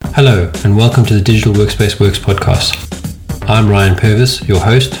Hello, and welcome to the Digital Workspace Works podcast. I'm Ryan Purvis, your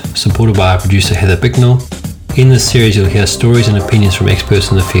host, supported by our producer Heather Bicknell. In this series, you'll hear stories and opinions from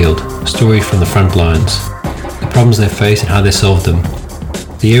experts in the field, stories from the front lines, the problems they face and how they solved them,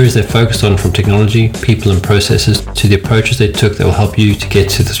 the areas they focused on from technology, people and processes, to the approaches they took that will help you to get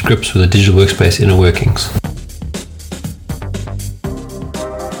to the grips with the digital workspace inner workings.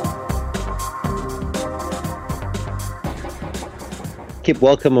 Kip,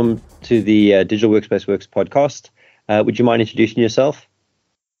 welcome to the Digital Workspace Works podcast. Would you mind introducing yourself?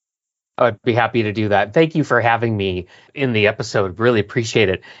 I'd be happy to do that. Thank you for having me in the episode. Really appreciate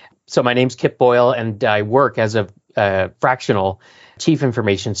it. So my name's Kip Boyle, and I work as a fractional Chief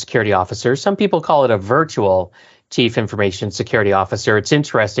Information Security Officer. Some people call it a virtual Chief Information Security Officer. It's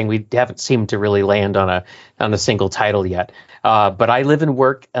interesting. We haven't seemed to really land on a single title yet. But I live and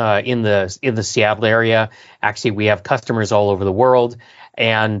work in the Seattle area. Actually, we have customers all over the world,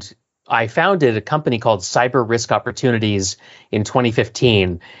 and I founded a company called Cyber Risk Opportunities in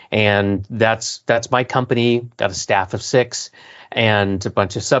 2015, and that's my company. Got a staff of 6 and a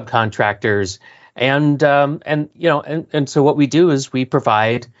bunch of subcontractors, and so what we do is we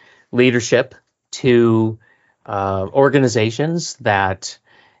provide leadership to organizations that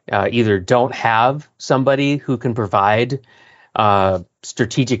either don't have somebody who can provide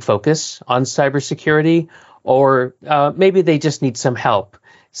strategic focus on cybersecurity, or maybe they just need some help,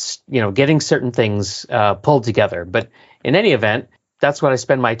 getting certain things pulled together. But in any event, that's what I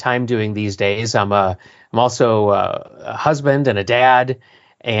spend my time doing these days. I'm also a husband and a dad,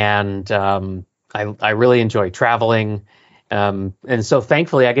 and I really enjoy traveling, and so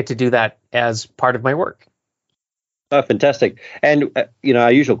thankfully I get to do that as part of my work. Oh, fantastic! And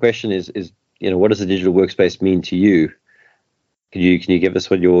our usual question is what does the digital workspace mean to you? Can you give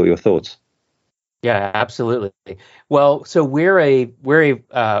us your thoughts? Yeah, absolutely. Well, so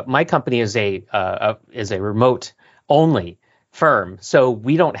my company is a remote only firm, so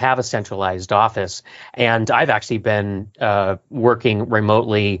we don't have a centralized office, and I've actually been working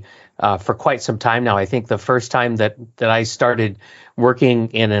remotely for quite some time now. I think the first time that I started working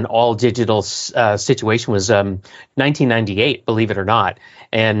in an all digital situation was 1998, believe it or not.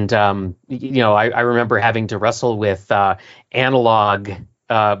 And I remember having to wrestle with analog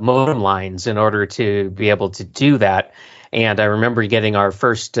modem lines in order to be able to do that. And I remember getting our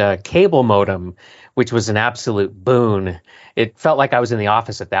first cable modem, which was an absolute boon. It felt like I was in the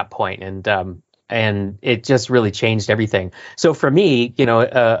office at that point, and it just really changed everything. So for me,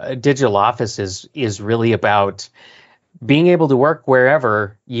 a digital office is really about being able to work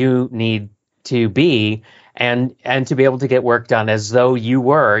wherever you need to be, and to be able to get work done as though you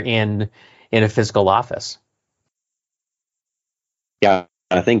were in a physical office. Yeah,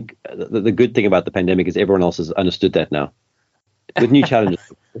 I think the good thing about the pandemic is everyone else has understood that now, with new challenges.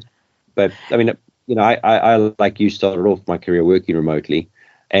 But I mean, I like you started off my career working remotely,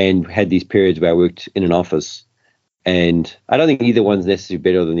 and had these periods where I worked in an office, and I don't think either one's necessarily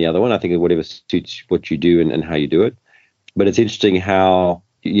better than the other one. I think whatever suits what you do and how you do it. But it's interesting how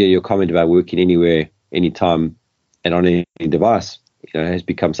your comment about working anywhere, anytime, and on any device, has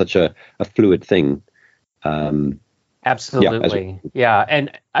become such a fluid thing. Absolutely, yeah,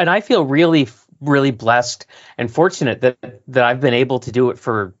 and I feel really, really blessed and fortunate that I've been able to do it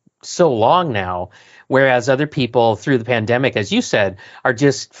for so long now, whereas other people through the pandemic, as you said, are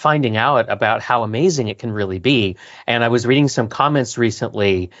just finding out about how amazing it can really be. And I was reading some comments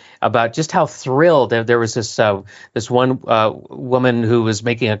recently about just how thrilled there was this one woman who was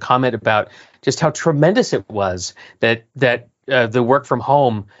making a comment about just how tremendous it was that the work from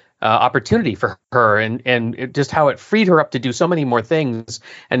home opportunity for her, and just how it freed her up to do so many more things,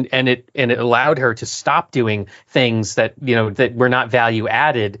 and it allowed her to stop doing things that that were not value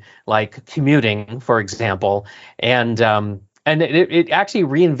added, like commuting, for example, and it actually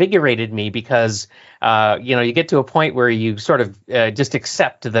reinvigorated me, because you get to a point where you sort of just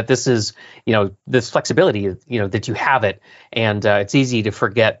accept that this is this flexibility, that you have it, and it's easy to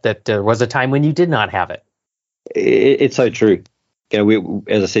forget that there was a time when you did not have it. It's so true.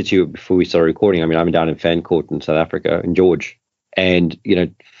 As I said to you before we started recording, I mean, I'm down in Fancourt in South Africa, in George. And,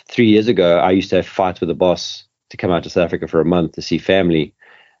 3 years ago, I used to have fights with the boss to come out to South Africa for a month to see family.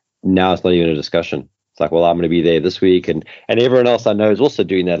 Now it's not even a discussion. It's like, well, I'm going to be there this week. And everyone else I know is also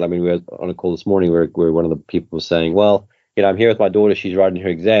doing that. I mean, we were on a call this morning where one of the people was saying, well, I'm here with my daughter. She's writing her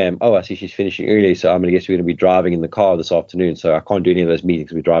exam. Oh, I see she's finishing early. So I'm going to guess we're going to be driving in the car this afternoon. So I can't do any of those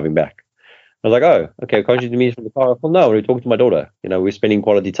meetings. We're driving back. I was like, oh, okay, can't you do meetings from the car? Well, no, we're talking to my daughter. We're spending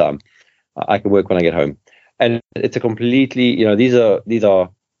quality time. I can work when I get home. And it's a completely, these are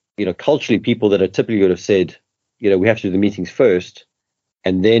culturally people that are typically would have said, we have to do the meetings first.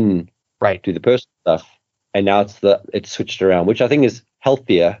 and then do the personal stuff. And now it's switched around, which I think is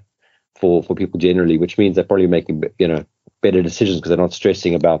healthier for people generally, which means they're probably making, better decisions because they're not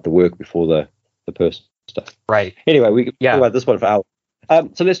stressing about the work before the personal stuff. Right. Anyway, we can talk about this one for hours.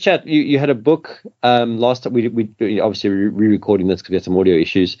 So let's chat. You had a book last time. We obviously re-recording this because we had some audio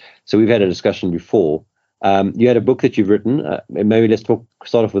issues. So we've had a discussion before. You had a book that you've written. Maybe let's start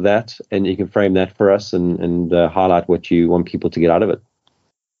off with that, and you can frame that for us and highlight what you want people to get out of it.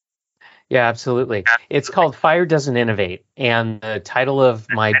 Yeah, absolutely. It's called Fire Doesn't Innovate, and the title of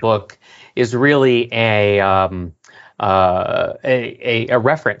my book is really a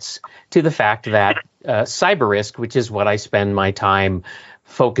reference to the fact that cyber risk, which is what I spend my time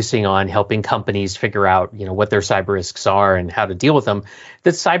focusing on, helping companies figure out, what their cyber risks are and how to deal with them,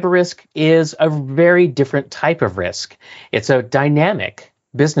 that cyber risk is a very different type of risk. It's a dynamic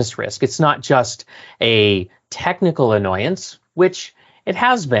business risk. It's not just a technical annoyance, which it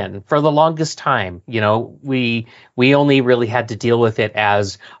has been for the longest time. We only really had to deal with it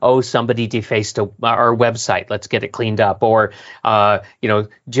as, somebody defaced our website, let's get it cleaned up. Or,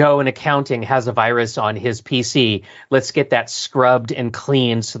 Joe in accounting has a virus on his PC, let's get that scrubbed and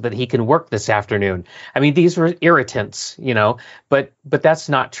cleaned so that he can work this afternoon. I mean, these were irritants, but that's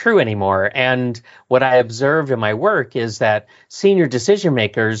not true anymore. And what I observed in my work is that senior decision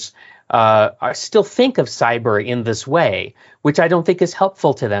makers still think of cyber in this way, which I don't think is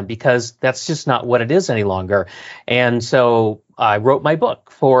helpful to them because that's just not what it is any longer. And so I wrote my book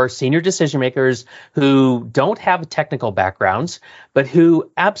for senior decision makers who don't have technical backgrounds, but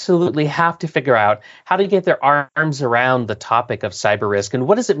who absolutely have to figure out how to get their arms around the topic of cyber risk and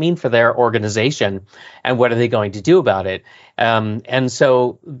what does it mean for their organization and what are they going to do about it. And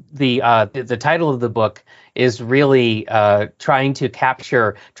so the title of the book is really trying to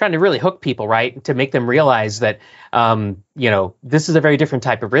really hook people, right? To make them realize that, this is a very different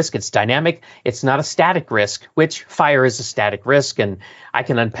type of risk. It's dynamic. It's not a static risk, which fire is a static risk. And I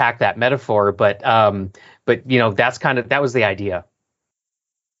can unpack that metaphor, but that was the idea.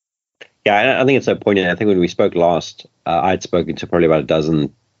 Yeah, I think it's so poignant. I think when we spoke last, I had spoken to probably about a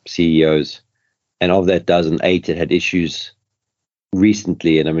dozen CEOs, and of that dozen, 8 had issues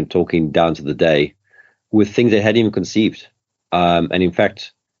recently, and I've been talking down to the day, with things they hadn't even conceived. And in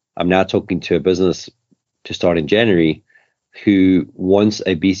fact, I'm now talking to a business to start in January who wants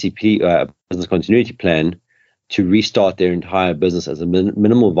a BCP, business continuity plan, to restart their entire business as a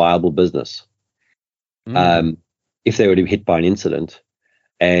minimal viable business if they were to be hit by an incident.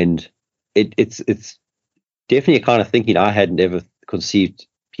 And it's definitely a kind of thinking I hadn't ever conceived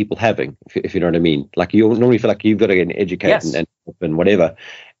people having, if you know what I mean. Like, you normally feel like you've got to get educated and whatever.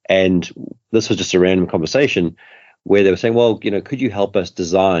 And this was just a random conversation where they were saying, well, could you help us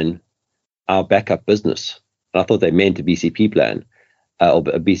design our backup business? And I thought they meant a BCP plan or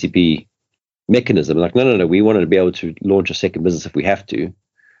a BCP mechanism. Like, no, we wanted to be able to launch a second business if we have to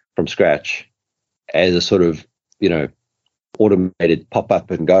from scratch as a sort of, automated pop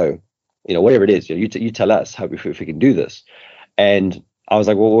up and go, whatever it is, you tell us how if we can do this. And I was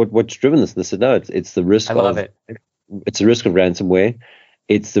like, well, what's driven this? And they said, no, it's the risk. It's the risk of ransomware.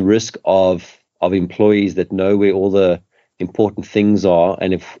 It's the risk of employees that know where all the important things are,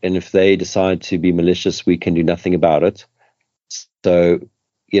 and if they decide to be malicious, we can do nothing about it. So,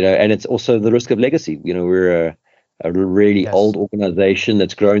 and it's also the risk of legacy. We're a really old organization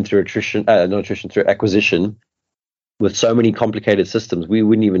that's grown through through acquisition, with so many complicated systems. We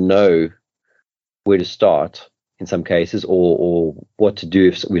wouldn't even know where to start in some cases, or what to do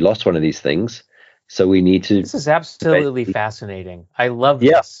if we lost one of these things. So we need to. This is absolutely fascinating. I love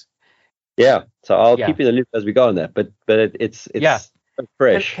this. Yeah. So I'll keep you in the loop as we go on that. But it's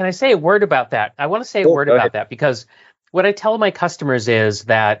fresh. Can I say a word about that? I want to say a word about that, because what I tell my customers is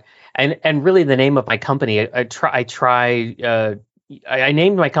that, and really the name of my company, I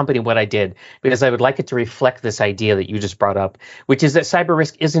named my company what I did because I would like it to reflect this idea that you just brought up, which is that cyber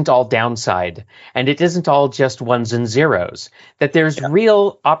risk isn't all downside, and it isn't all just ones and zeros, that there's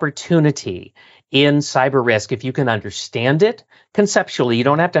real opportunity in cyber risk if you can understand it conceptually. You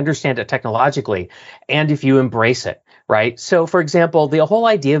don't have to understand it technologically, and if you embrace it, right? So, for example, the whole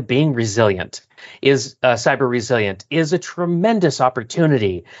idea of being resilient is cyber resilient is a tremendous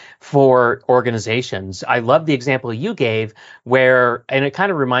opportunity for organizations. I love the example you gave and it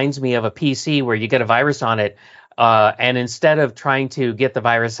kind of reminds me of a PC where you get a virus on it, and instead of trying to get the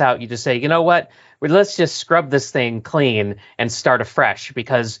virus out, you just say, you know what? Let's just scrub this thing clean and start afresh,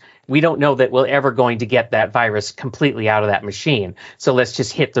 because we don't know that we're ever going to get that virus completely out of that machine. So let's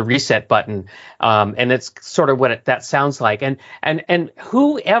just hit the reset button. And it's sort of what that sounds like. And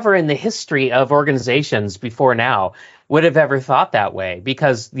whoever in the history of organizations before now would have ever thought that way,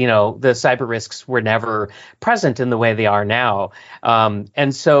 because the cyber risks were never present in the way they are now.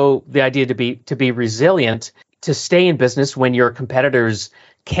 And so the idea to be resilient, to stay in business when your competitors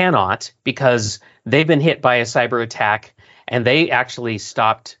cannot, because they've been hit by a cyber attack and they actually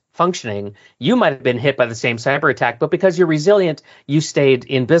stopped functioning. You might have been hit by the same cyber attack, but because you're resilient, you stayed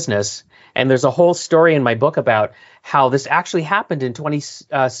in business. And there's a whole story in my book about how this actually happened in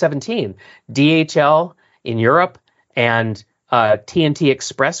 2017. DHL in Europe and TNT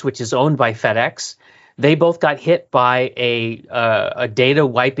Express, which is owned by FedEx, they both got hit by a data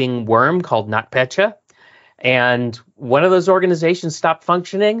wiping worm called NotPetya. And one of those organizations stopped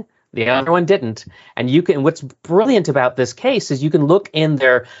functioning, the other one didn't. And what's brilliant about this case is you can look in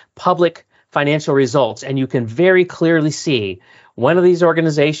their public financial results and you can very clearly see one of these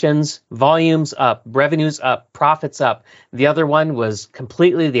organizations, volumes up, revenues up, profits up. The other one was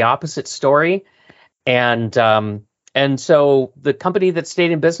completely the opposite story. And so the company that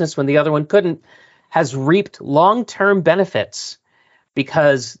stayed in business when the other one couldn't has reaped long-term benefits,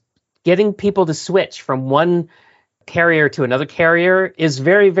 because getting people to switch from one carrier to another carrier is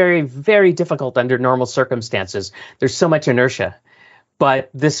very, very, very difficult under normal circumstances. There's so much inertia. But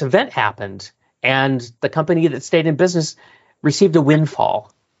this event happened, and the company that stayed in business received a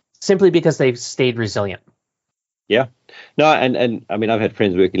windfall simply because they stayed resilient. Yeah. No, and I mean, I've had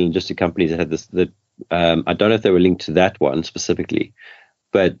friends working in logistic companies that had this, I don't know if they were linked to that one specifically,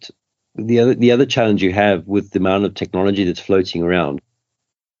 but the other challenge you have with the amount of technology that's floating around,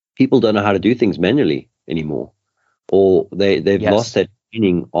 people don't know how to do things manually anymore, or they've lost that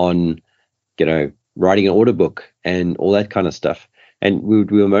training on, writing an order book and all that kind of stuff. And we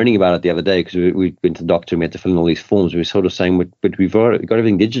were moaning about it the other day, because we went to the doctor and we had to fill in all these forms. We were sort of saying, but we've got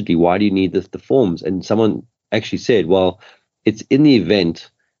everything digitally. Why do you need the forms? And someone actually said, well, it's in the event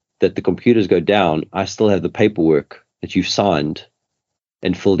that the computers go down, I still have the paperwork that you've signed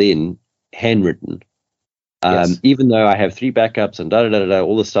and filled in, handwritten. Even though I have 3 backups and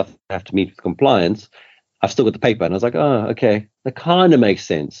all the stuff I have to meet with compliance, I've still got the paper. And I was like, oh, okay, that kind of makes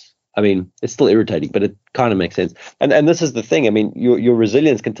sense. I mean, it's still irritating, but it kind of makes sense. And this is the thing. I mean, your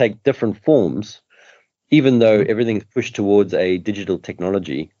resilience can take different forms, even though everything's pushed towards a digital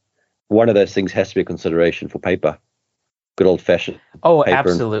technology. One of those things has to be a consideration for paper. Good old fashioned. Oh,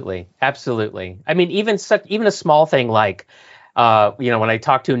 absolutely. Absolutely. I mean, even a small thing like, when I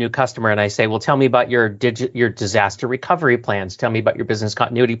talk to a new customer and I say, well, tell me about your disaster recovery plans. Tell me about your business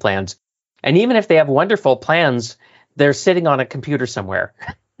continuity plans. And even if they have wonderful plans, they're sitting on a computer somewhere.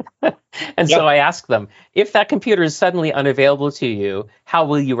 And so I ask them, if that computer is suddenly unavailable to you, how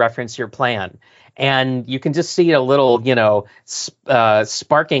will you reference your plan? And you can just see a little,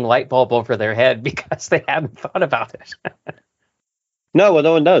 sparking light bulb over their head, because they hadn't thought about it. No, well,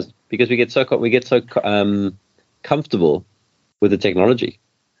 no one does, because we get so comfortable with the technology.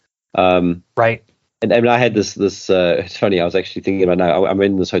 Right. And I had this. It's funny. I was actually thinking about now. I'm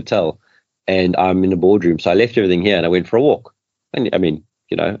in this hotel, and I'm in a boardroom. So I left everything here and I went for a walk. And I mean,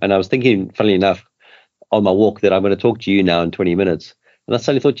 and I was thinking, funnily enough, on my walk, that I'm going to talk to you now in 20 minutes. And I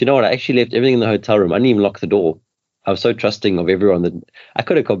suddenly thought, what? I actually left everything in the hotel room. I didn't even lock the door. I was so trusting of everyone that I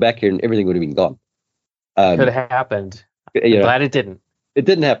could have come back here and everything would have been gone. Could have happened. I'm glad it didn't. It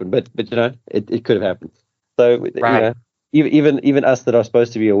didn't happen, but it could have happened. So right. Even us that are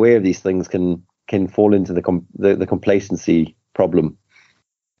supposed to be aware of these things can fall into the complacency problem.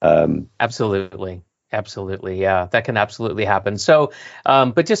 Absolutely. Yeah, that can absolutely happen. So,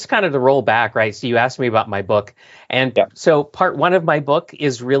 but just kind of to roll back, right? So you asked me about my book, and so part one of my book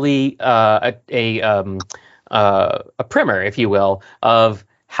is really a primer, if you will, of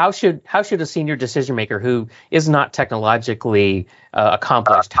how should a senior decision maker who is not technologically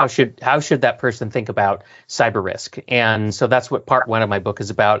accomplished, how should that person think about cyber risk? And so that's what part one of my book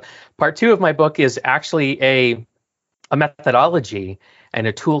is about. Part two of my book is actually a methodology and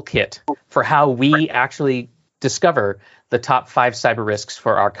a toolkit for how we actually discover the top 5 cyber risks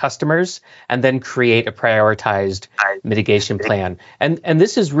for our customers and then create a prioritized mitigation plan. And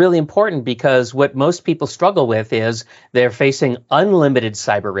this is really important, because what most people struggle with is they're facing unlimited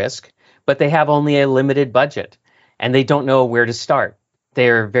cyber risk, but they have only a limited budget and they don't know where to start.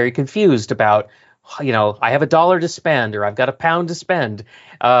 They're very confused about, I have $1 to spend, or I've got £1 to spend.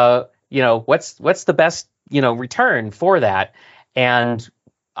 What's the best, return for that? And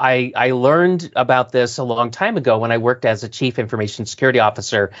I learned about this a long time ago when I worked as a chief information security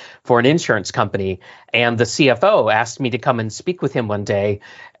officer for an insurance company. And the CFO asked me to come and speak with him one day.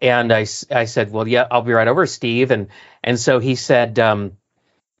 And I said, well, yeah, I'll be right over, Steve. And so he said,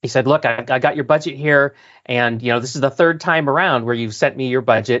 He said, look, I got your budget here. And, this is the third time around where you've sent me your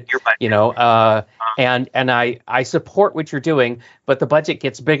budget, and I support what you're doing, but the budget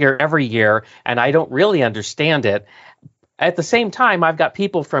gets bigger every year and I don't really understand it. At the same time, I've got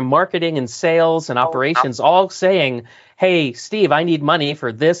people from marketing and sales and operations all saying, hey, Steve, I need money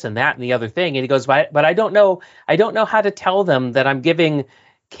for this and that and the other thing. And he goes, but I don't know how to tell them that I'm giving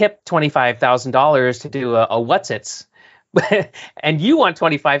Kip $25,000 to do a what's-its. And you want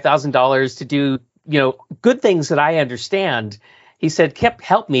 $25,000 to do, good things that I understand. He said, Kip,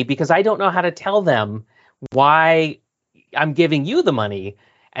 help me, because I don't know how to tell them why I'm giving you the money.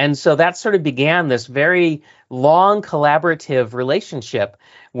 And so that sort of began this very long collaborative relationship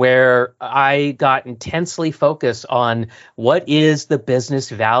where I got intensely focused on what is the business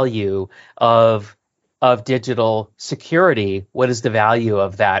value of digital security. What is the value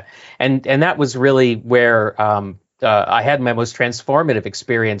of that? And that was really where I had my most transformative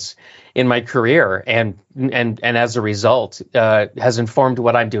experience in my career, and as a result, has informed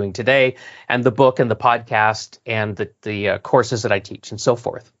what I'm doing today, and the book and the podcast and the courses that I teach and so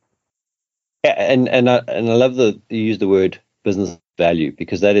forth. Yeah, and I love that you use the word business value,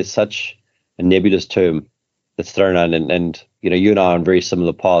 because that is such a nebulous term that's thrown out, and you and I are on very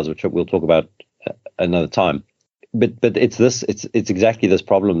similar paths, which we'll talk about another time. But it's exactly this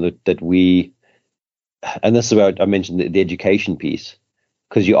problem that we. And this is where I mentioned the education piece,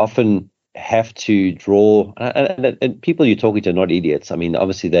 because you often have to draw, and people you're talking to are not idiots. I mean,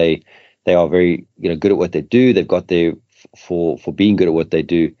 obviously they are very good at what they do. They've got there for being good at what they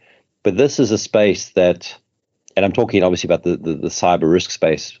do. But this is a space that, and I'm talking obviously about the cyber risk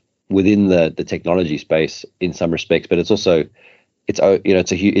space within the technology space in some respects, but it's also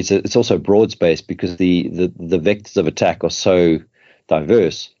it's also a broad space, because the vectors of attack are so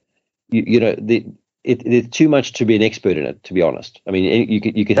diverse. It's too much to be an expert in it, to be honest. I mean,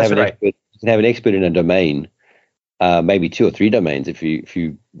 you could have an expert in a domain, maybe 2 or 3 domains if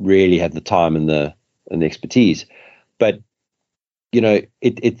you really have the time and the expertise. But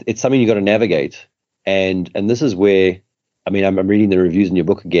it's something you got to navigate, and this is where, I mean, I'm reading the reviews in your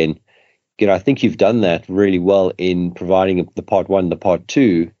book again. I think you've done that really well in providing the part 1, the part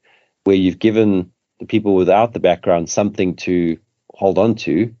 2, where you've given the people without the background something to hold on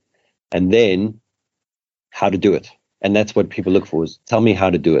to, and then how to do it. And that's what people look for, is tell me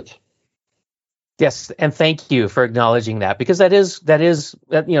how to do it. Yes, and thank you for acknowledging that, because that is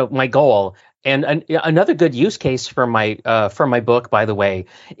my goal. And another good use case for my book, by the way,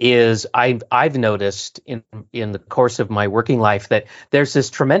 is I've noticed in the course of my working life that there's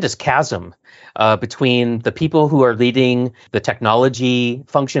this tremendous chasm between the people who are leading the technology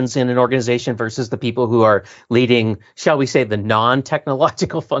functions in an organization versus the people who are leading, shall we say, the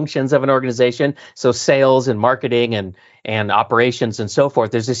non-technological functions of an organization. So sales and marketing and operations and so forth.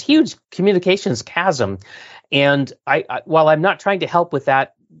 There's this huge communications chasm, and while I'm not trying to help with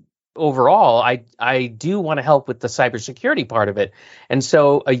that overall, I do want to help with the cybersecurity part of it. And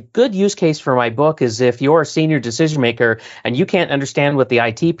so a good use case for my book is if you're a senior decision maker and you can't understand what the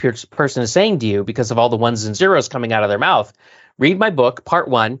IT person is saying to you because of all the ones and zeros coming out of their mouth, read my book, part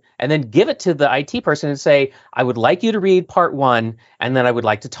 1, and then give it to the IT person and say, I would like you to read part 1, and then I would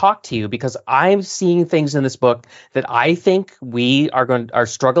like to talk to you, because I'm seeing things in this book that I think we are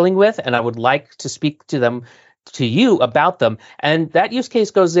struggling with, and I would like to speak to you about them. And that use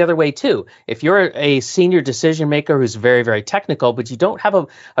case goes the other way too. If you're a senior decision maker who's very, very technical, but you don't have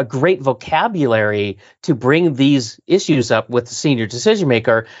a great vocabulary to bring these issues up with the senior decision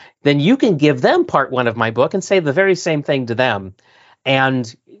maker, then you can give them part 1 of my book and say the very same thing to them.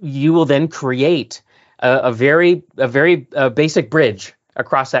 And you will then create a very basic bridge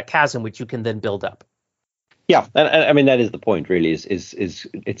across that chasm, which you can then build up. Yeah, and I mean, that is the point, really, is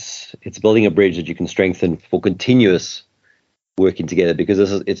it's building a bridge that you can strengthen for continuous working together, because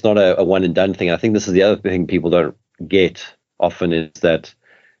it's not a one and done thing. I think this is the other thing people don't get often, is that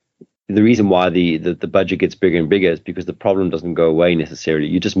the reason why the budget gets bigger and bigger is because the problem doesn't go away necessarily.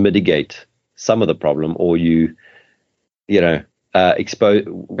 You just mitigate some of the problem, or you expose.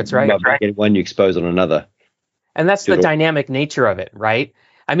 That's right. One you expose on another. And that's the dynamic nature of it, right?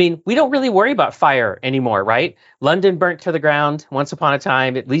 I mean, we don't really worry about fire anymore, right? London burnt to the ground once upon a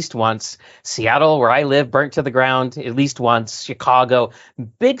time, at least once. Seattle, where I live, burnt to the ground at least once. Chicago,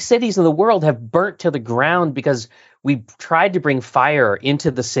 big cities in the world have burnt to the ground because we tried to bring fire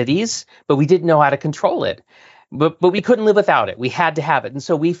into the cities, but we didn't know how to control it. But we couldn't live without it. We had to have it. And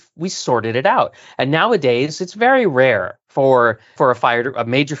so we sorted it out. And nowadays, it's very rare for a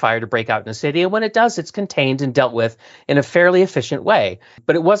major fire to break out in a city. And when it does, it's contained and dealt with in a fairly efficient way.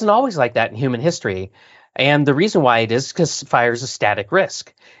 But it wasn't always like that in human history. And the reason why it is because fire is a static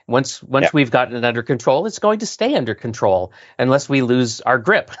risk. Once we've gotten it under control, it's going to stay under control unless we lose our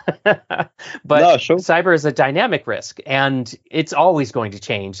grip. But No, sure. cyber is a dynamic risk, and it's always going to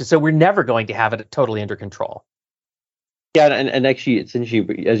change. So we're never going to have it totally under control. Yeah, and actually, it's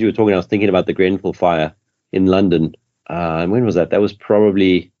interesting. As you were talking, I was thinking about the Grenfell fire in London. When was that? That was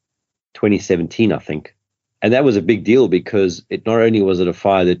probably 2017, I think. And that was a big deal because it not only was it a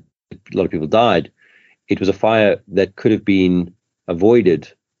fire that a lot of people died, it was a fire that could have been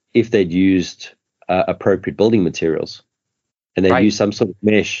avoided if they'd used appropriate building materials. And they used some sort of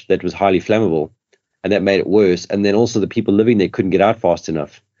mesh that was highly flammable, and that made it worse. And then also the people living there couldn't get out fast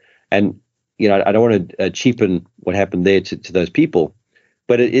enough. And I don't want to cheapen what happened there to those people,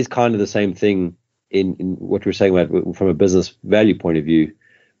 but it is kind of the same thing in what we're saying about from a business value point of view,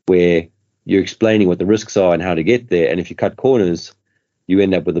 where you're explaining what the risks are and how to get there. And if you cut corners, you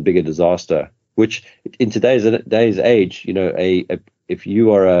end up with a bigger disaster, which in today's age, if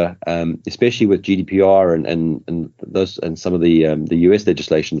you are especially with GDPR and those and some of the US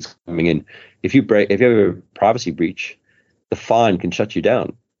legislations coming in, if you have a privacy breach, the fine can shut you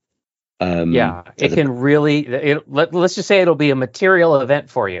down. It can really. Let's just say it'll be a material event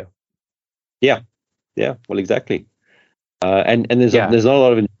for you. Yeah. Well, exactly. And there's not a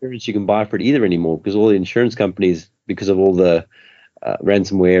lot of insurance you can buy for it either anymore, because all the insurance companies, because of all the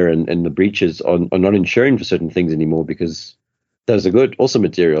ransomware and the breaches, are not insuring for certain things anymore because those are good, also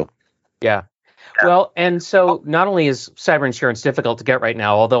material. Yeah. Well, and so not only is cyber insurance difficult to get right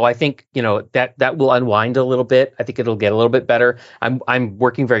now, although I think that will unwind a little bit. I think it'll get a little bit better. I'm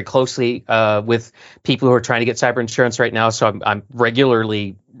working very closely with people who are trying to get cyber insurance right now, so I'm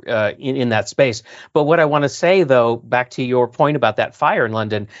regularly in that space. But what I want to say, though, back to your point about that fire in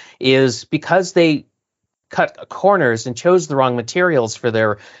London, is because they cut corners and chose the wrong materials for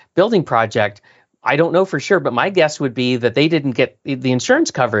their building project. I don't know for sure, but my guess would be that they didn't get the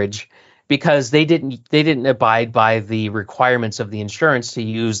insurance coverage because they didn't abide by the requirements of the insurance to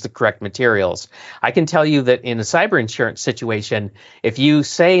use the correct materials. I can tell you that in a cyber insurance situation, if you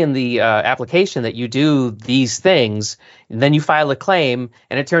say in the application that you do these things, and then you file a claim,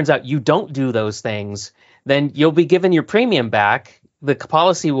 and it turns out you don't do those things, then you'll be given your premium back, the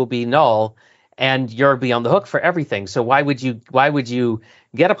policy will be null, and you'll be on the hook for everything. So why would you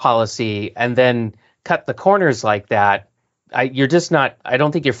get a policy and then cut the corners like that? I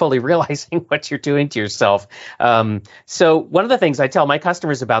don't think you're fully realizing what you're doing to yourself. So one of the things I tell my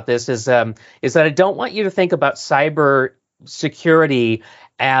customers about this is that I don't want you to think about cyber security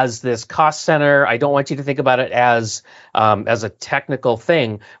as this cost center. I don't want you to think about it as a technical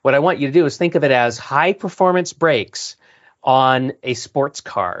thing. What I want you to do is think of it as high performance brakes on a sports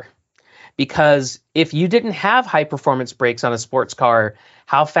car. Because if you didn't have high performance brakes on a sports car,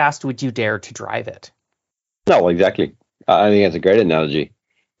 how fast would you dare to drive it? No, exactly. I think that's a great analogy.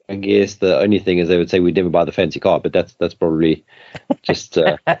 I guess the only thing is they would say we'd never buy the fancy car, but that's probably just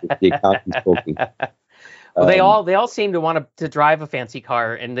the accountants talking. Well, they all seem to want to drive a fancy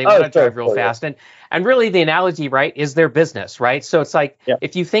car, and they want to drive real fast. Yeah. And really, the analogy, right, is their business, right? So it's like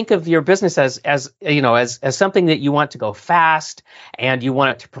if you think of your business as something that you want to go fast and you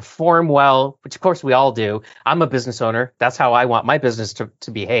want it to perform well, which of course we all do. I'm a business owner. That's how I want my business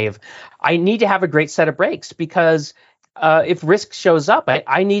to behave. I need to have a great set of brakes because if risk shows up,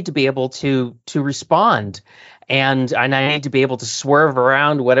 I need to be able to respond. And I need to be able to swerve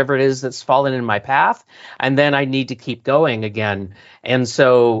around whatever it is that's fallen in my path, and then I need to keep going again. And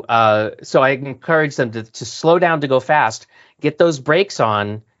so I encourage them to slow down to go fast, get those brakes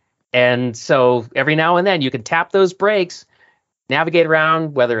on, and so every now and then you can tap those brakes, navigate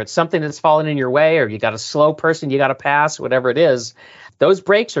around, whether it's something that's fallen in your way or you got a slow person you got to pass, whatever it is. Those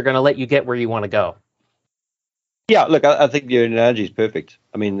brakes are going to let you get where you want to go. Yeah, look, I think your analogy is perfect.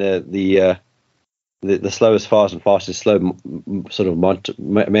 I mean, the slow is fast and fast is slow sort of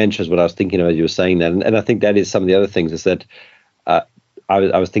mantra is what I was thinking of as you were saying that. And I think that is some of the other things is that I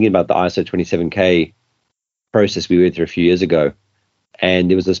was thinking about the ISO 27K process we went through a few years ago. And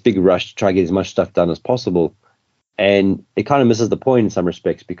there was this big rush to try to get as much stuff done as possible. And it kind of misses the point in some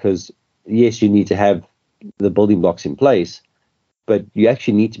respects because, yes, you need to have the building blocks in place, but you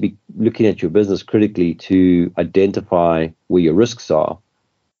actually need to be looking at your business critically to identify where your risks are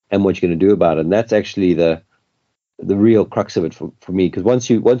and what you're going to do about it. And that's actually the real crux of it for me. Because once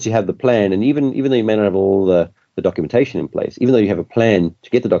you have the plan, and even though you may not have all the documentation in place, even though you have a plan to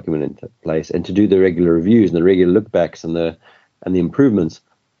get the document into place and to do the regular reviews and the regular lookbacks and the improvements,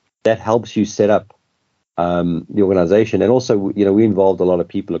 that helps you set up the organization. And also, we involved a lot of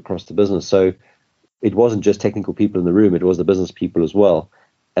people across the business. So it wasn't just technical people in the room, it was the business people as well.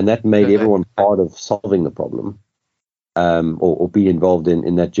 and that made Good. everyone part of solving the problem, or be involved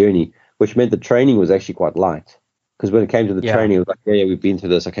in that journey, which meant the training was actually quite light. Because when it came to the training, it was like, yeah, we've been through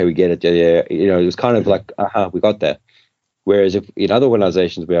this. Okay, we get it. Yeah. It was kind of like, we got that. Whereas if in other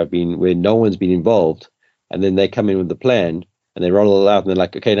organizations where no one's been involved, and then they come in with the plan and they roll it out and they're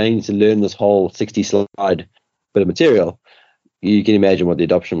like, okay, now you need to learn this whole 60 slide bit of material. You can imagine what the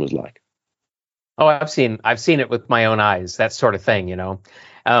adoption was like. Oh, I've seen it with my own eyes, that sort of thing,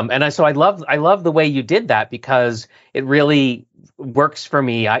 So I love the way you did that, because it really works for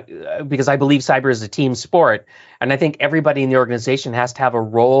me. Because I believe cyber is a team sport, and I think everybody in the organization has to have a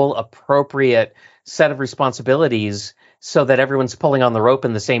role appropriate set of responsibilities so that everyone's pulling on the rope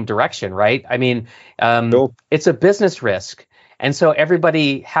in the same direction, right? I mean, Sure. It's a business risk, and so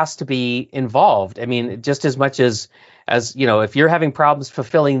everybody has to be involved. I mean, just as much as if you're having problems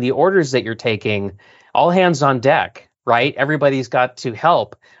fulfilling the orders that you're taking, all hands on deck, right? Everybody's got to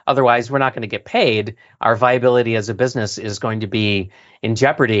help. Otherwise, we're not going to get paid. Our viability as a business is going to be in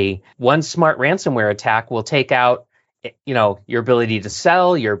jeopardy. One smart ransomware attack will take out, your ability to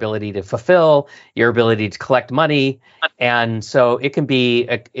sell, your ability to fulfill, your ability to collect money. And so it can be,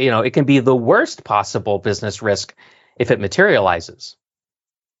 it can be the worst possible business risk if it materializes.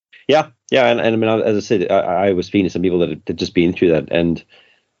 Yeah. And I mean, as I said, I was speaking to some people that had just been through that, and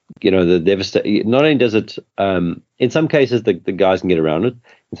the devastation. Not only does it, in some cases, the guys can get around it.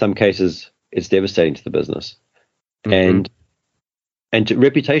 In some cases, it's devastating to the business, and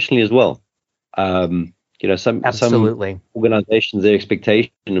reputationally as well. Some organizations, their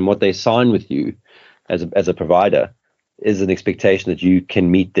expectation and what they sign with you as a provider is an expectation that you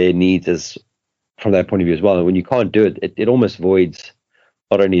can meet their needs from that point of view as well. And when you can't do it, it almost voids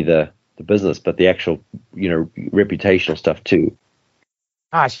not only the business, but the actual, reputational stuff too.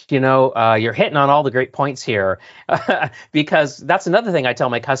 Gosh, you're hitting on all the great points here, because that's another thing I tell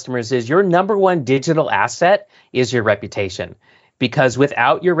my customers is your number one digital asset is your reputation. Because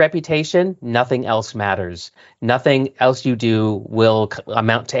without your reputation, nothing else matters. Nothing else you do will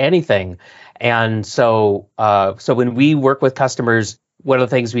amount to anything. And so when we work with customers, one of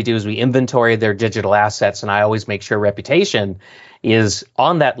the things we do is we inventory their digital assets, and I always make sure reputation is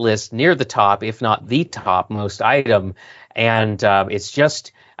on that list near the top, if not the top most item. And it's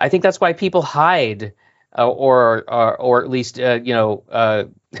just, I think that's why people hide or at least get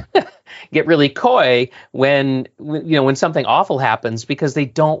really coy when something awful happens, because they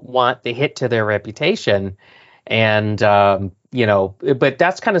don't want the hit to their reputation. And but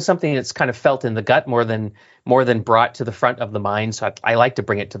that's kind of something that's kind of felt in the gut more than brought to the front of the mind. So I like to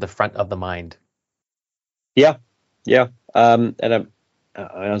bring it to the front of the mind. Yeah. And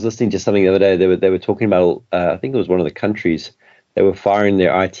I was listening to something the other day. They were talking about, I think it was one of the countries, they were firing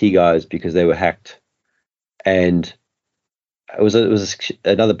their IT guys because they were hacked, and it was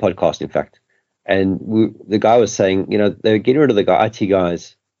another podcast, in fact. And the guy was saying, they were getting rid of the IT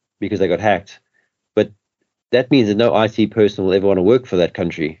guys because they got hacked, but that means that no IT person will ever want to work for that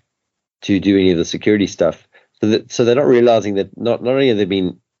country to do any of the security stuff. So they're not realizing that not only have they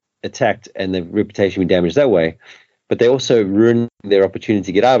been attacked and their reputation been damaged that way, but they also ruin their opportunity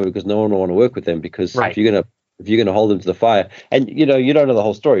to get out of it, because no one will want to work with them, because right. if you're gonna hold them to the fire, and you don't know the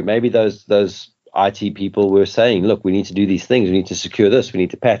whole story. Maybe those IT people were saying, look, we need to do these things, we need to secure this, we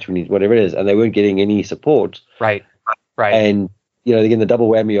need to patch, we need whatever it is, and they weren't getting any support. Right. And they're getting the double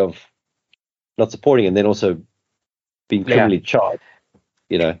whammy of not supporting and then also being criminally charged.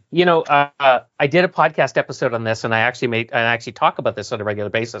 I did a podcast episode on this, and I actually talk about this on a regular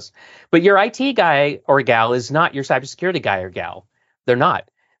basis. But your IT guy or gal is not your cybersecurity guy or gal. They're not.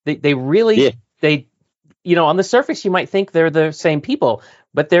 They really on the surface you might think they're the same people,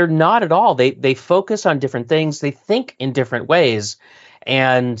 but they're not at all. They focus on different things. They think in different ways,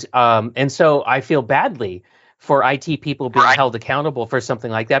 and so I feel badly for IT people being held accountable for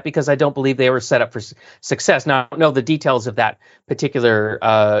something like that, because I don't believe they were set up for success. Now, I don't know the details of that particular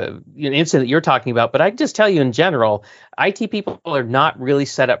incident you're talking about, but I can just tell you in general, IT people are not really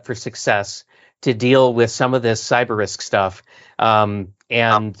set up for success to deal with some of this cyber risk stuff. And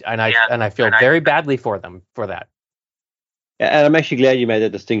I feel very badly for them for that. And I'm actually glad you made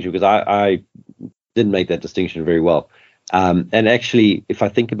that distinction, because I didn't make that distinction very well. And actually, if I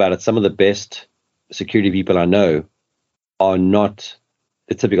think about it, some of the best security people I know are not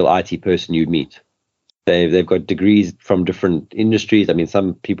the typical IT person you'd meet. They've got degrees from different industries. I mean,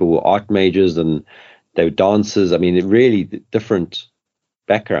 some people were art majors and they were dancers. I mean, really different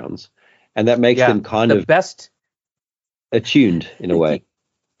backgrounds, and that makes them kind of best attuned in a way.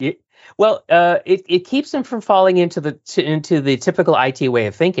 Well, it keeps them from falling into the typical IT way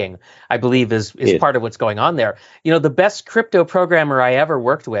of thinking, I believe is part of what's going on there. The best crypto programmer I ever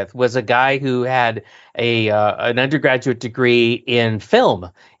worked with was a guy who had an undergraduate degree in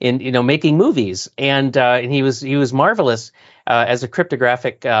film, in making movies, and he was marvelous as a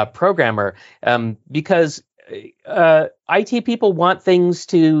cryptographic programmer, because IT people want things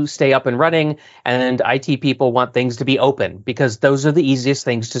to stay up and running, and IT people want things to be open because those are the easiest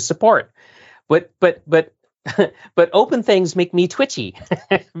things to support. But but open things make me twitchy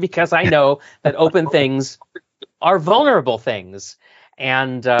because I know that open things are vulnerable things,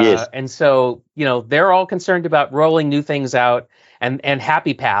 and so they're all concerned about rolling new things out and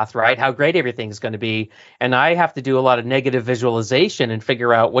happy path, right? How great everything's going to be, and I have to do a lot of negative visualization and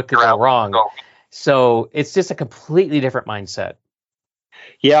figure out what could go wrong. So it's just a completely different mindset.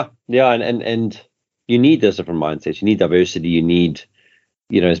 Yeah, and you need those different mindsets. You need diversity. You need,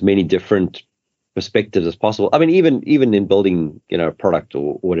 as many different perspectives as possible. I mean, even in building, a product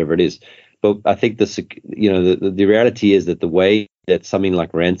or whatever it is. But I think the reality is that the way that something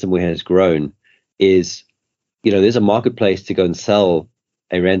like ransomware has grown is, there's a marketplace to go and sell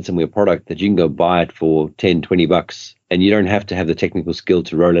a ransomware product that you can go buy it for $10-$20, and you don't have to have the technical skill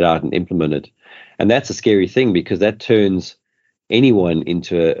to roll it out and implement it. And that's a scary thing because that turns anyone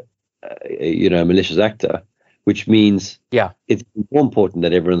into a malicious actor, which means it's more important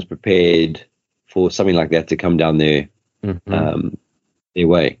that everyone's prepared for something like that to come down their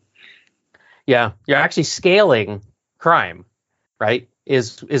way. Yeah, you're actually scaling crime, right?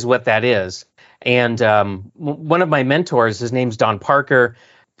 Is what that is. And one of my mentors, his name's Don Parker,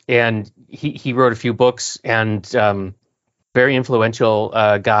 and he wrote a few books, and very influential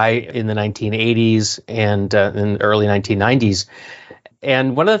guy in the 1980s and in the early 1990s.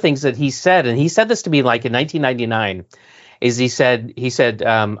 And one of the things that he said, and he said this to me like in 1999, is he said,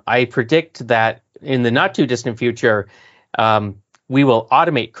 I predict that in the not too distant future, we will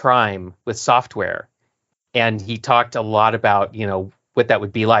automate crime with software. And he talked a lot about, what that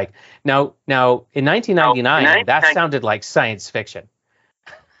would be like. Now in 1999, that sounded like science fiction.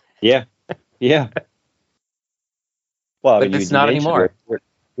 Yeah. Well, but it's not anymore.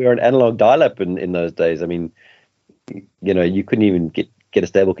 We were an analog dial-up in those days. I mean, you couldn't even get a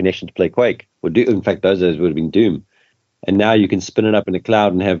stable connection to play Quake. In fact, those days would have been Doom. And now you can spin it up in the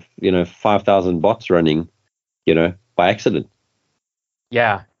cloud and have 5,000 bots running, by accident.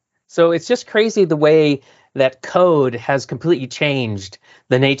 Yeah. So it's just crazy the way that code has completely changed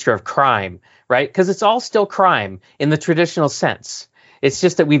the nature of crime, right? Because it's all still crime in the traditional sense. It's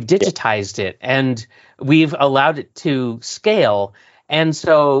just that we've digitized it and we've allowed it to scale. And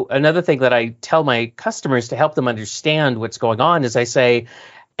so another thing that I tell my customers to help them understand what's going on is I say,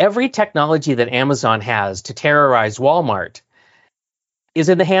 every technology that Amazon has to terrorize Walmart is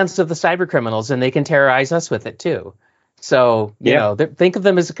in the hands of the cyber criminals, and they can terrorize us with it too. So, think of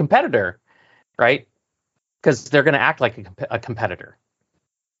them as a competitor, right? Because they're going to act like a competitor.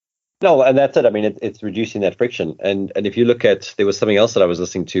 No, and that's it. I mean, it's reducing that friction. And if you look at, there was something else that I was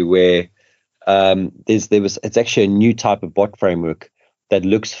listening to where it's actually a new type of bot framework that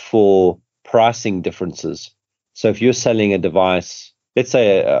looks for pricing differences. So if you're selling a device, let's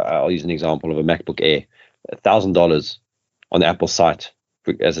say I'll use an example of a MacBook Air, $1,000 on the Apple site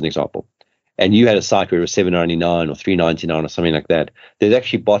as an example, and you had a site where it was $7.99 or $3.99 or something like that, there's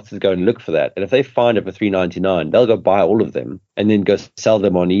actually bots that go and look for that. And if they find it for $3.99, they'll go buy all of them and then go sell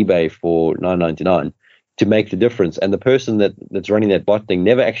them on eBay for $9.99 to make the difference. And the person that's running that bot thing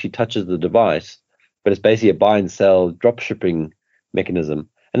never actually touches the device, but it's basically a buy and sell drop shipping mechanism.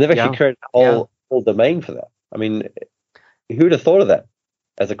 And they've actually created a whole domain for that. I mean, who would have thought of that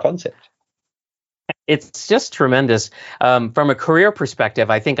as a concept? It's just tremendous. From a career perspective,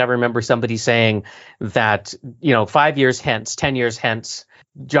 I think I remember somebody saying that, 5 years hence, 10 years hence,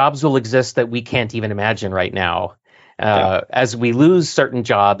 jobs will exist that we can't even imagine right now. As we lose certain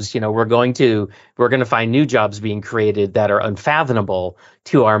jobs, we're going to find new jobs being created that are unfathomable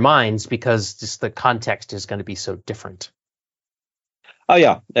to our minds because just the context is going to be so different. Oh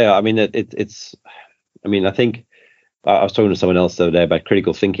yeah. I mean, I think I was talking to someone else the other day about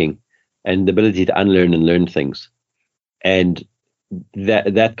critical thinking and the ability to unlearn and learn things. And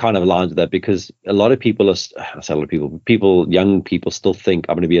that kind of aligns with that, because a lot of people young people still think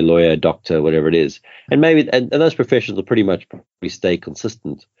I'm going to be a lawyer, a doctor, whatever it is. And maybe, and those professions will pretty much probably stay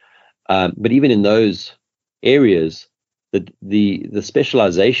consistent. But even in those areas, the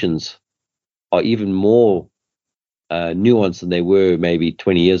specializations are even more nuanced than they were maybe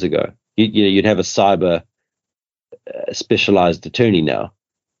 20 years ago. You'd have a cyber specialized attorney now.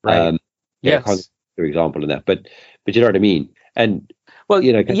 Right. Yes. For example, in that, but you know what I mean. And Well,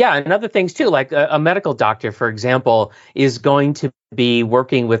 yeah, and other things too, like a medical doctor, for example, is going to be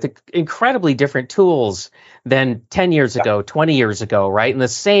working with incredibly different tools than 10 years ago, 20 years ago, right? In the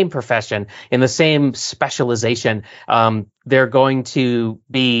same profession, in the same specialization, they're going to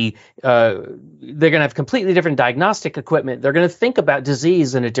be, they're going to have completely different diagnostic equipment. They're going to think about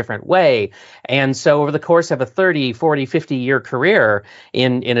disease in a different way. And so over the course of a 30, 40, 50-year career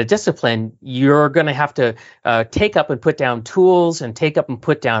in a discipline, you're going to have to take up and put down tools and take up and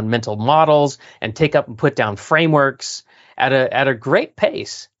put down mental models and take up and put down frameworks at a great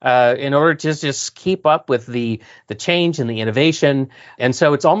pace in order to just keep up with the change and the innovation. And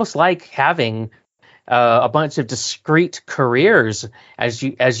so it's almost like having a bunch of discrete careers as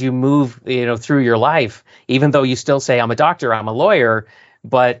you move through your life, even though you still say I'm a doctor, I'm a lawyer,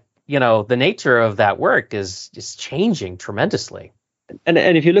 but the nature of that work is changing tremendously. And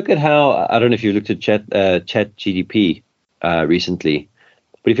if you look at how, I don't know if you looked at Chat GDP recently,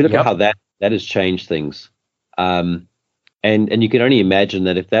 but if you look at how that has changed things, and you can only imagine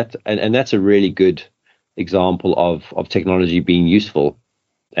that if that, and that's a really good example of technology being useful.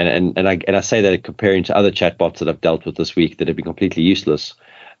 And I say that comparing to other chatbots that I've dealt with this week that have been completely useless.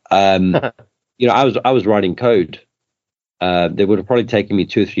 I was writing code. That would have probably taken me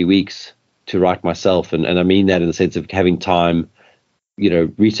 2 or 3 weeks to write myself, and I mean that in the sense of having time,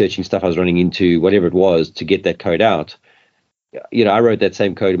 researching stuff I was running into, whatever it was, to get that code out. I wrote that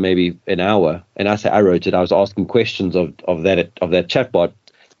same code in maybe an hour, and I wrote it. I was asking questions of that chatbot,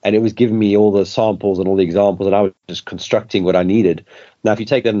 and it was giving me all the samples and all the examples, and I was just constructing what I needed. Now, if you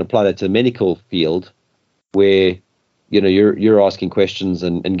take that and apply that to the medical field, where you're asking questions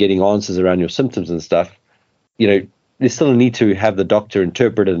and getting answers around your symptoms and stuff, there's still a need to have the doctor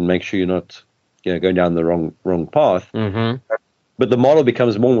interpret it and make sure you're not going down the wrong path. Mm-hmm. But the model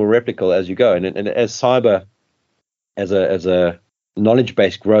becomes more and more replicable as you go, and as cyber as a knowledge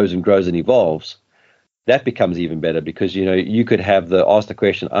base grows and evolves, that becomes even better, because you could ask the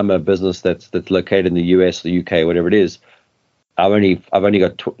question, I'm a business that's located in the US or the UK, whatever it is. I've only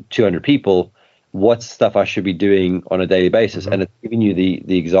got 200 people. What's stuff I should be doing on a daily basis? Mm-hmm. And it's giving you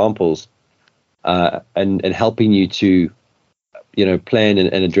the examples and helping you to plan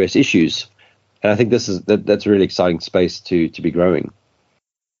and address issues. And I think that's a really exciting space to be growing.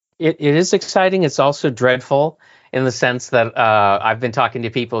 It is exciting. It's also dreadful, in the sense that I've been talking to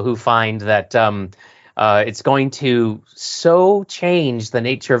people who find that it's going to so change the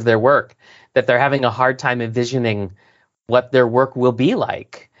nature of their work that they're having a hard time envisioning what their work will be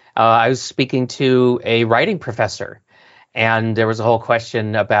like. I was speaking to a writing professor, and there was a whole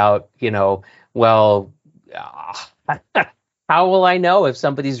question about, how will I know if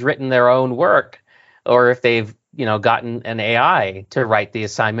somebody's written their own work, or if they've, gotten an AI to write the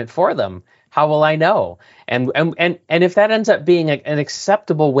assignment for them? How will I know? And if that ends up being an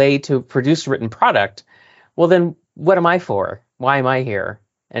acceptable way to produce written product, well, then what am I for? Why am I here?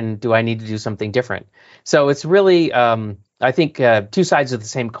 And do I need to do something different? So it's really, I think, two sides of the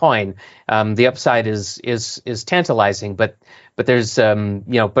same coin. The upside is tantalizing, but there's,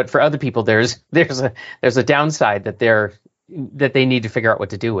 but for other people, there's a downside that they need to figure out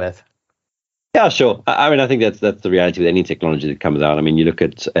what to do with. Yeah, sure. I mean, I think that's the reality with any technology that comes out. I mean, you look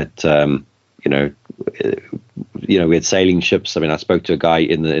at we had sailing ships. I mean, I spoke to a guy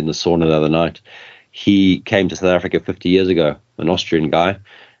in the sauna the other night. He came to South Africa 50 years ago, an Austrian guy,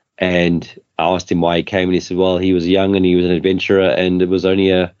 and I asked him why he came, and he said, well, he was young and he was an adventurer, and it was only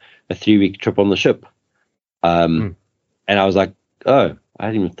a 3-week trip on the ship. And I was like, oh, I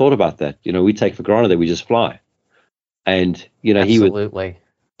hadn't even thought about that. We take for granted that we just fly. And Absolutely.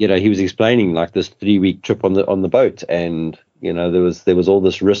 he was explaining like this 3-week trip on the boat, and there was all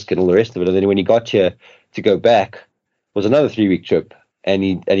this risk and all the rest of it. And then when he got here to go back, was another 3-week trip, and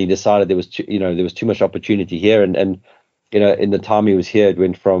he decided there was too much opportunity here, and in the time he was here, it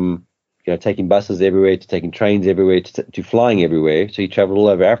went from taking buses everywhere to taking trains everywhere to flying everywhere. So he traveled all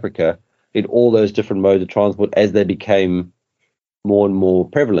over Africa in all those different modes of transport as they became more and more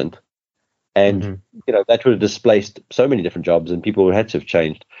prevalent. And that would have displaced so many different jobs, and people would have had to have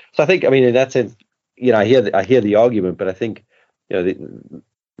changed. So I think, I mean, in that sense, I hear the argument, but I think the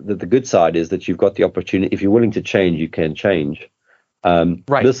good side is that you've got the opportunity. If you're willing to change, you can change.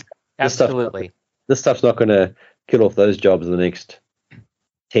 Right. Absolutely. This stuff's not going to kill off those jobs in the next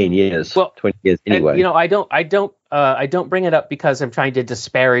 10 years, 20 years anyway. I don't bring it up because I'm trying to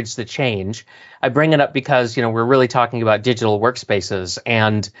disparage the change. I bring it up because, we're really talking about digital workspaces,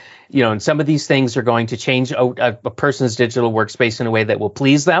 and, and some of these things are going to change a person's digital workspace in a way that will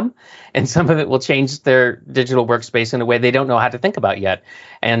please them. And some of it will change their digital workspace in a way they don't know how to think about yet.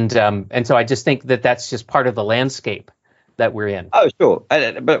 And so I just think that that's just part of the landscape that we're in. Oh, sure.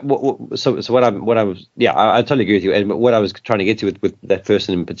 But so what I was, yeah, I totally agree with you. And what I was trying to get to with that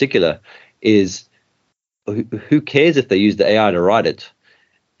person in particular is who cares if they use the AI to write it?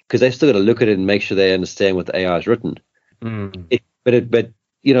 Because they've still got to look at it and make sure they understand what the AI has written. But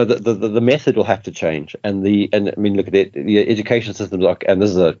the method will have to change, and I mean, look at it. The education system, and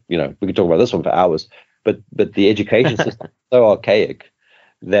this is we could talk about this one for hours. But the education system is so archaic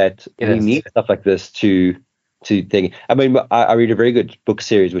that we need stuff like this to think. I mean, I read a very good book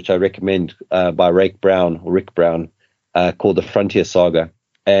series which I recommend by Rick Brown, called The Frontier Saga,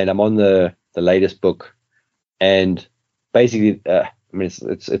 and I'm on the latest book, and basically, I mean,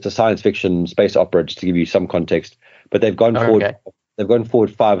 it's a science fiction space opera, just to give you some context. But they've gone forward. They've gone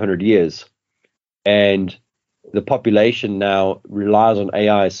forward 500 years, and the population now relies on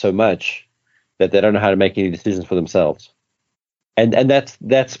AI so much that they don't know how to make any decisions for themselves. And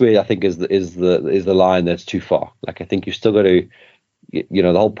that's where I think is the line that's too far. Like, I think you still got to,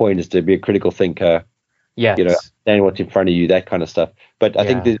 the whole point is to be a critical thinker. Yes. Understand what's in front of you, that kind of stuff. But I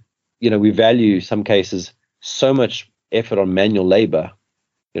think that we value some cases so much effort on manual labor.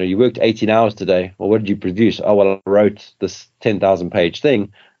 You worked 18 hours today. Well, what did you produce? Oh, well, I wrote this 10,000 page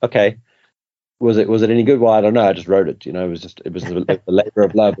thing. Okay. Was it any good? Well, I don't know. I just wrote it. It was the labor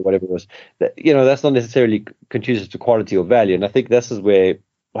of love or whatever it was. That's not necessarily conducive to quality or value. And I think this is where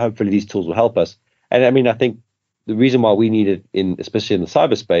hopefully these tools will help us. And I mean, I think the reason why we need it especially in the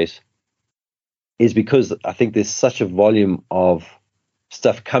cyberspace, is because I think there's such a volume of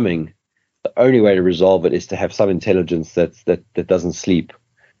stuff coming. The only way to resolve it is to have some intelligence that doesn't sleep,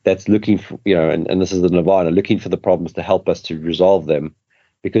 that's looking for, and this is the nirvana, looking for the problems to help us to resolve them.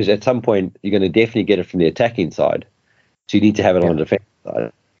 Because at some point, you're going to definitely get it from the attacking side. So you need to have it on the defense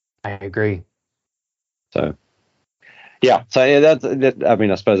side. I agree. So, yeah. So that, I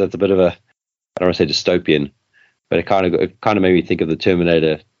mean, I suppose that's a bit of a, I don't want to say dystopian, but it kind of made me think of the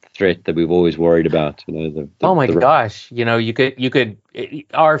Terminator threat that we've always worried about. Oh my gosh. You could,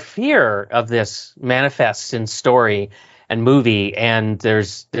 our fear of this manifests in story and movie, and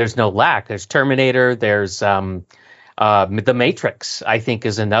there's no lack. There's Terminator. There's The Matrix, I think,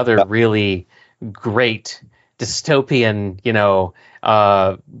 is another really great dystopian,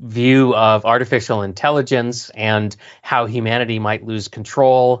 view of artificial intelligence and how humanity might lose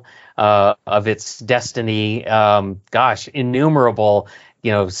control of its destiny. Innumerable,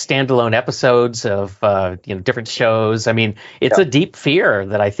 standalone episodes of different shows. I mean, it's a deep fear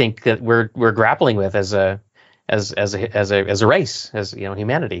that I think that we're grappling with as a race, as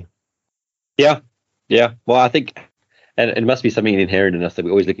humanity. Yeah. Well, I think, and it must be something inherent in us that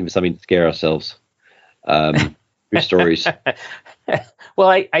we're always looking for something to scare ourselves through stories. Well,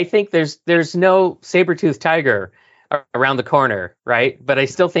 I think there's no saber-toothed tiger around the corner, right? But I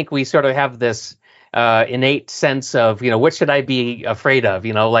still think we sort of have this innate sense of, what should I be afraid of?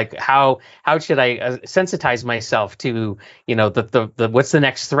 Like how should I sensitize myself to, the what's the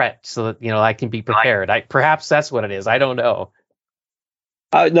next threat, so that, I can be prepared. Perhaps that's what it is. I don't know.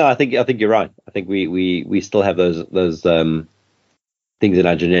 No, I think you're right. I think we still have those things in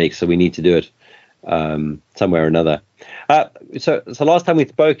our genetics, so we need to do it somewhere or another. So last time we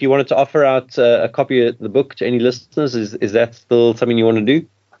spoke, you wanted to offer out a copy of the book to any listeners. Is that still something you want to do?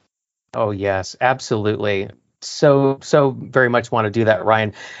 Oh yes, absolutely. So very much want to do that,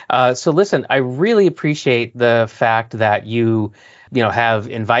 Ryan. So listen, I really appreciate the fact that you have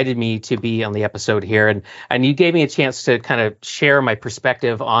invited me to be on the episode here, and you gave me a chance to kind of share my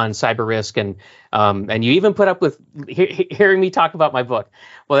perspective on cyber risk, and you even put up with hearing me talk about my book.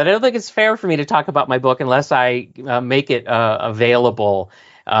 Well, I don't think it's fair for me to talk about my book unless I make it available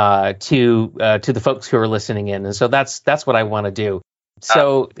to the folks who are listening in, and so that's what I want to do.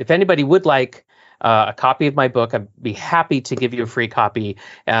 So if anybody would like a copy of my book, I'd be happy to give you a free copy.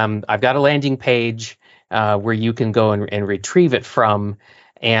 I've got a landing page where you can go and retrieve it from.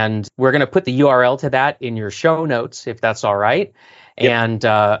 And we're going to put the URL to that in your show notes, if that's all right. Yep.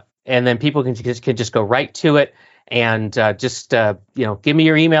 And then people can just go right to it and give me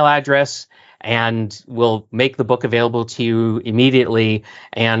your email address, and we'll make the book available to you immediately.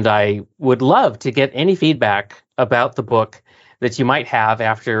 And I would love to get any feedback about the book that you might have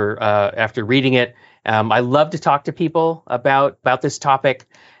after reading it. I love to talk to people about this topic,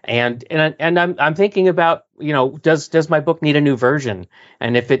 and I'm thinking about, does my book need a new version,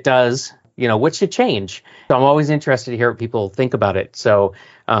 and if it does, what should change? So I'm always interested to hear what people think about it. So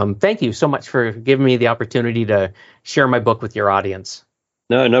thank you so much for giving me the opportunity to share my book with your audience.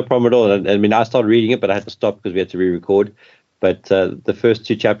 No problem at all. I mean, I started reading it, but I had to stop because we had to re-record. But the first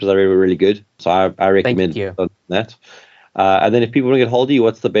two chapters I read were really good, so I recommend that. And then if people want to get hold of you,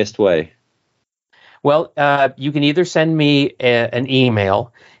 what's the best way? Well, you can either send me an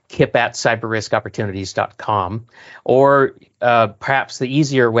email, kip@cyberriskopportunities.com, or perhaps the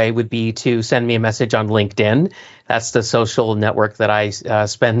easier way would be to send me a message on LinkedIn. That's the social network that I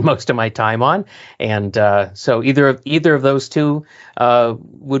spend most of my time on. And so either of those two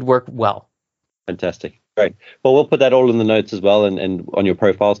would work well. Fantastic. Great. Well, we'll put that all in the notes as well and on your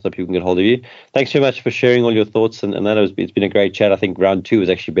profile so people can get hold of you. Thanks so much for sharing all your thoughts. And it's been a great chat. I think round 2 was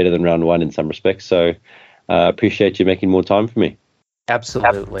actually better than round 1 in some respects. So appreciate you making more time for me.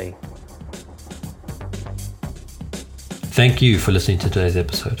 Absolutely. Thank you for listening to today's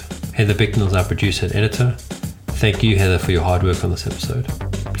episode. Heather Bicknell is our producer and editor. Thank you, Heather, for your hard work on this episode.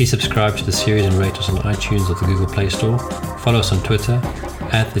 Please subscribe to the series and rate us on iTunes or the Google Play Store. Follow us on Twitter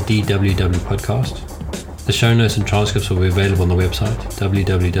 @the DWW Podcast. The show notes and transcripts will be available on the website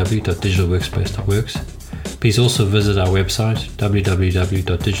www.digitalworkspace.works. Please also visit our website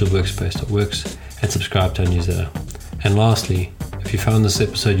www.digitalworkspace.works and subscribe to our newsletter. And lastly, if you found this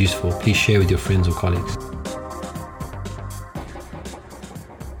episode useful, please share with your friends or colleagues.